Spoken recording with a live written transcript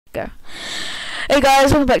Go. Hey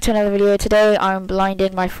guys, welcome back to another video. Today I'm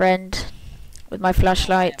blinding my friend with my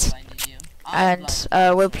flashlight, and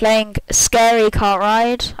we're playing Scary Cart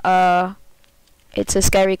Ride. It's a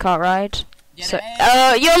scary cart ride. So,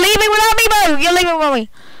 you're leaving without me, bro! You're leaving without me!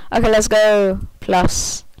 Okay, let's go.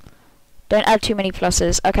 Plus. Don't add too many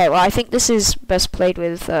pluses. Okay, well I think this is best played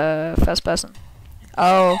with first person.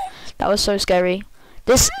 Oh, that was so scary.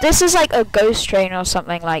 This is like a ghost train or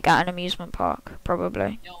something, like at an amusement park,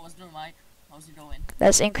 probably. Yo, what's doing, Mike? How's it going?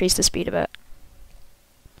 Let's increase the speed a bit.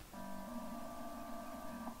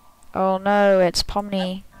 Oh no, it's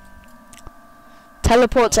Pomni.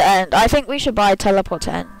 Teleport to end. I think we should buy teleport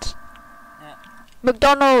to end. Yeah.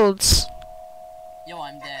 McDonald's. Yo,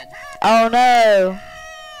 I'm dead. Oh no.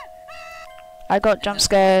 I got jump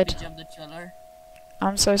scared. Jump the chiller.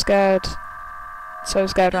 I'm so scared. So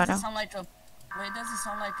scared right now. Wait, does it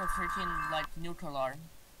sound like a freaking like neutral alarm?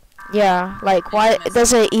 Yeah, like why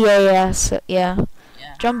there's a EAS, yeah.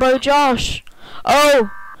 Jumbo Josh. Oh,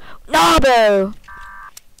 Nabo.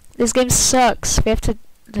 This game sucks. We have to.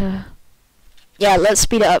 Yeah, let's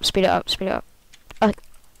speed it up. Speed it up. Speed it up.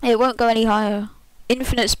 It won't go any higher.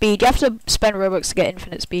 Infinite speed. You have to spend Robux to get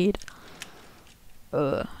infinite speed.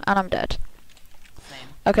 And I'm dead. Same.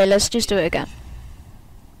 Okay, let's just do it again.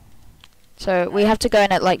 So we have to go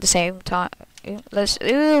in at like the same time. Let's.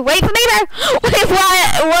 Ooh, wait for me, bro. Wait,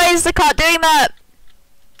 why is the cart doing that?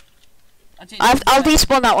 I'll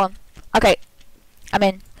despawn that one. Okay, I'm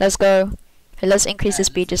in. Let's go. Okay, let's increase the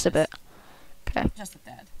speed just a bit. Okay. Just a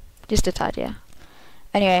tad. Just a tad, yeah.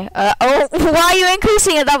 Anyway, oh, why are you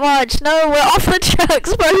increasing it that much? No, we're off the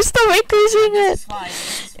tracks, bro. Stop increasing it.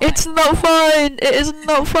 It's not fine. It is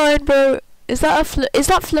not fine, bro. Is that is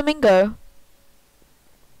that flamingo?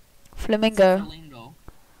 Flamingo.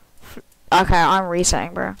 Okay, I'm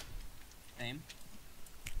resetting, bro. Same.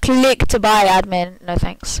 Click to buy, admin. No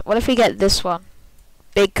thanks. What if we get this one?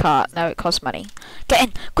 Big cart. No, it costs money. Get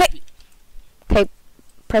in, quick. Okay,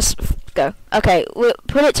 press go. Okay, we'll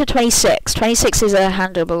put it to 26. 26 is a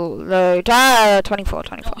handleable load. 24.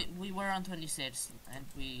 No, we were on 26 and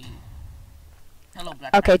we. Hello,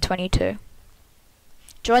 Black. Okay, 22.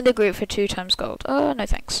 Join the group for 2 times gold. Oh, no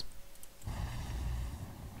thanks.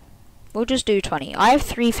 We'll just do 20. I have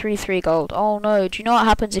 333 gold. Oh no, do you know what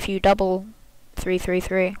happens if you double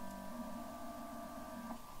 333?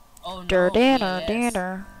 Oh no,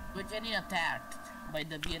 dinner. We're getting attacked by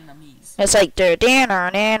the Vietnamese. It's like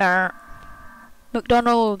dinner.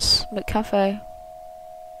 McDonald's, McCafe.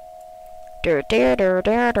 Hi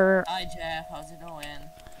Jeff, how's it going?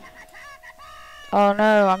 Oh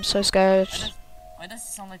no, I'm so scared. Why does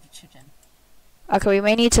it sound like a chicken? Okay, we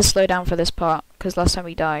may need to slow down for this part, because last time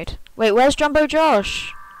we died. Wait, where's Jumbo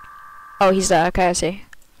Josh? Oh, he's there. Okay, I see.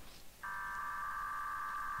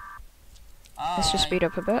 Let's just speed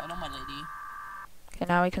up a bit. Hello, my lady. Okay,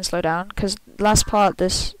 now we can slow down, because last time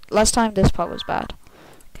this part was bad.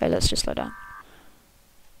 Okay, let's just slow down.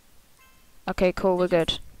 Okay, cool, we're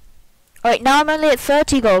good. Wait, now I'm only at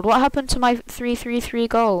 30 gold. What happened to my 333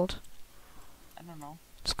 gold? I don't know.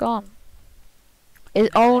 It's gone.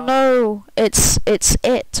 Oh no, it's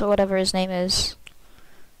it or whatever his name is.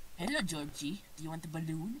 Hello, Georgie. Do you want the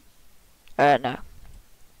balloon? No.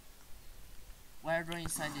 Where are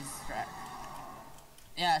inside this track?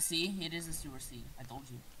 Yeah, see, it is a sewer sea. I told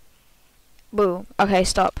you. Boom. Okay,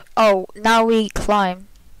 stop. Oh, now we climb.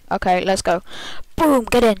 Okay, let's go. Boom,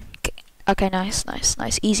 get in. Okay, nice.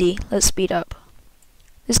 Easy. Let's speed up.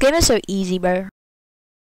 This game is so easy, bro.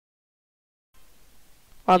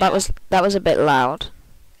 Well, yeah. that was a bit loud.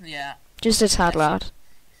 Yeah. Just a tad loud.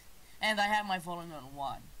 And I have my volume on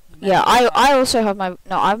 1. Yeah, I also have my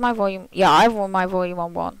I have my volume. Yeah, I have my volume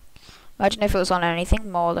on 1. Imagine if it was on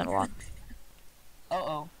anything more than 1.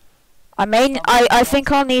 Uh-oh. I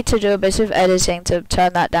think I'll need to do a bit of editing to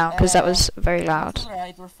turn that down because that was very loud.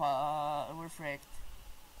 Right, we're fricked.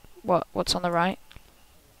 What's on the right?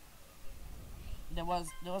 There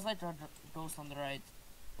was like a ghost on the right.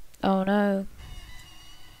 Oh no.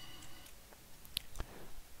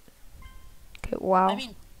 Okay, wow. I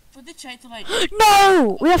mean, would they try to like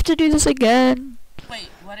No! We have to do this again. Wait,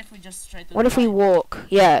 what if we just try to What if we walk?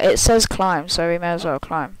 Yeah, it says climb, so we may as well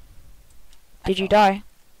climb. Did you die?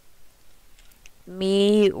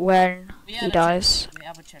 Me when he dies.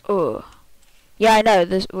 Oh. Yeah, I know.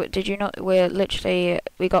 Did you not? We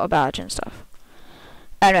got a badge and stuff.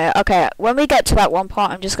 Anyway, okay. When we get to that one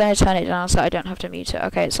part, I'm just gonna turn it down so I don't have to mute it.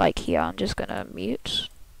 Okay, it's like here. I'm just gonna mute.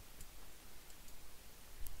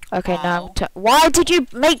 Okay, now. Why did you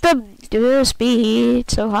make the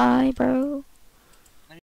speed so high, bro?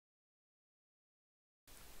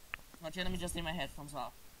 Okay, let me just take my headphones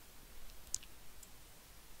off.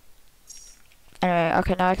 Anyway,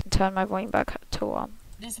 okay, now I can turn my volume back to 1.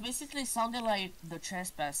 This basically sounded like the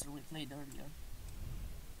Trespasser we played earlier.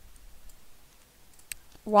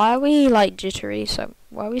 Why are we like jittery?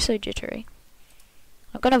 Why are we so jittery?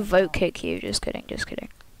 I'm gonna vote kick you. Just kidding. Just kidding.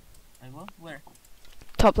 Wait, what? Where?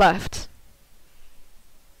 Top left.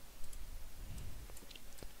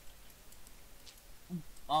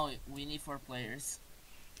 Oh, we need 4 players.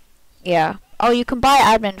 Yeah. Oh, you can buy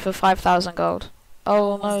admin for 5,000 gold.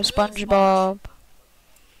 Oh no, let's do it, SpongeBob.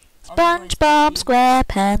 Sponge. SpongeBob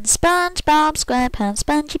SquarePants, SpongeBob SquarePants,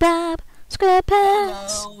 SpongeBob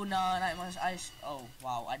SquarePants. No, not much. Oh,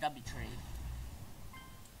 wow, I got betrayed.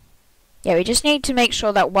 Yeah, we just need to make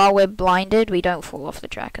sure that while we're blinded, we don't fall off the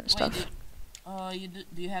track and stuff. Do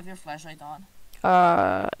you have your flashlight on?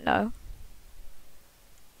 No.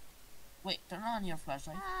 Wait, turn on your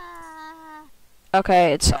flashlight.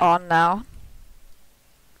 Okay, it's on now.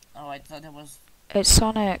 Oh, I thought it was... It's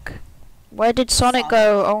Sonic. Where did Sonic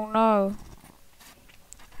go? Oh no.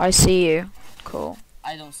 I see you. Cool.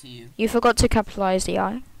 I don't see you. You forgot to capitalize the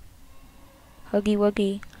I. Huggy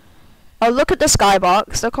Wuggy. Oh, look at the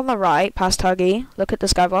skybox. Look on the right, past Huggy. Look at the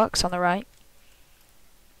skybox on the right.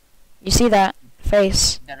 You see that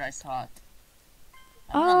face? That I saw it.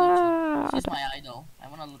 Ah, She's my idol. I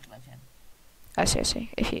wanna look like him. I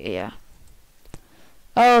see. If you, yeah.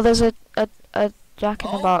 Oh, there's a Jack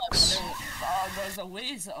in the Box. There's a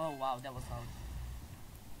whiz. Oh wow, that was loud.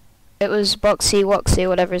 It was Boxy Woxy,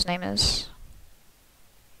 whatever his name is.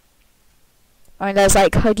 I mean, there's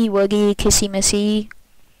like Huggy Wuggy, Kissy Missy.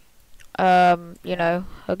 You know,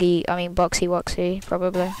 Boxy Woxy,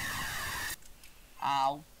 probably.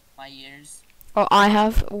 Ow, my ears. Oh, I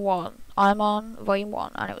have 1. I'm on volume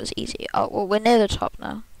 1, and it was easy. Oh, well, we're near the top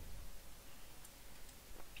now.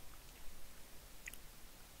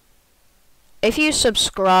 If you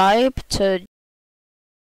subscribe to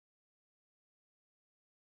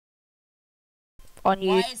Why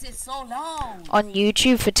is it so loud? on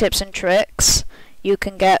YouTube for tips and tricks, you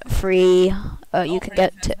can get free. You can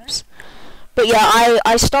get tips. But yeah,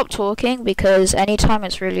 I stopped talking because anytime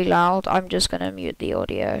it's really loud, I'm just gonna mute the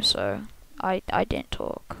audio. So I didn't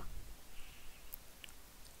talk.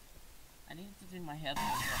 I need to take my headphones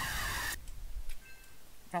off.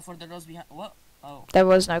 Try for the doors behind. What? Oh. There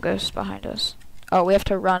was no ghost behind us. Oh, we have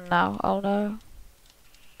to run now. Oh no.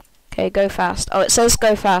 Okay, go fast. Oh, it says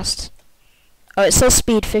go fast. Oh, it says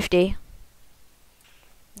speed 50.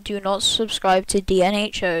 Do not subscribe to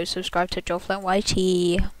DNHO. Subscribe to Jofflin YT.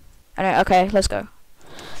 Anyway, okay, let's go.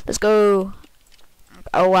 Let's go.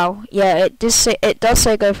 Oh wow. Yeah, it does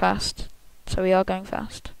say go fast. So we are going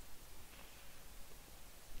fast.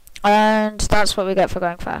 And that's what we get for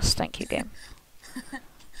going fast. Thank you, game.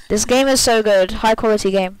 This game is so good. High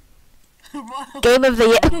quality game. Game of the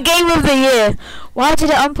year. Game of the year. Why did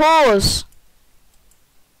it unpause?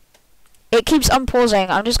 It keeps unpausing.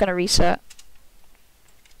 I'm just gonna reset.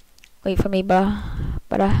 Wait for me, bruh.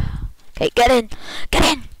 Okay, get in. Get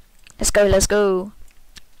in. Let's go.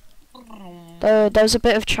 There was a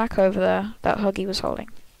bit of track over there that Huggy was holding.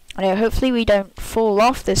 Anyway, hopefully we don't fall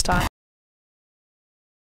off this time.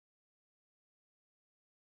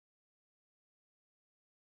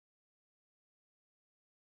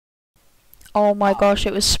 Oh my gosh,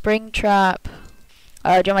 it was Springtrap. Do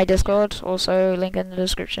you want my Discord? Also, link in the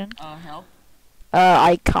description. Help.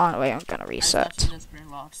 I can't wait, I'm gonna reset. I'm spring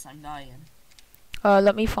locks. I'm dying.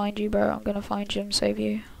 Let me find you, bro. I'm gonna find you and save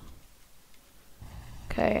you.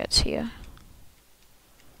 Okay, it's here.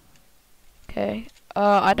 Okay.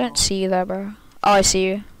 I don't see you there, bro. Oh, I see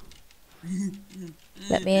you.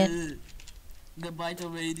 Let me in. The bite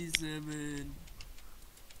of 87.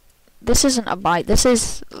 This isn't a bite. This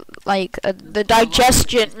is like the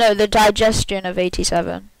digestion. No, the digestion of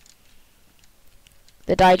 87.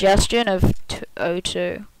 The digestion of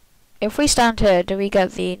 02. If we stand here, do we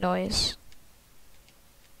get the noise?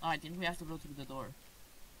 Oh, I think we have to go through the door.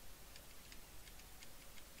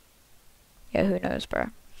 Yeah, who knows, bro.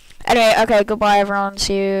 Anyway, okay, goodbye everyone.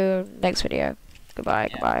 See you next video. Goodbye,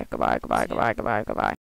 Yeah. goodbye.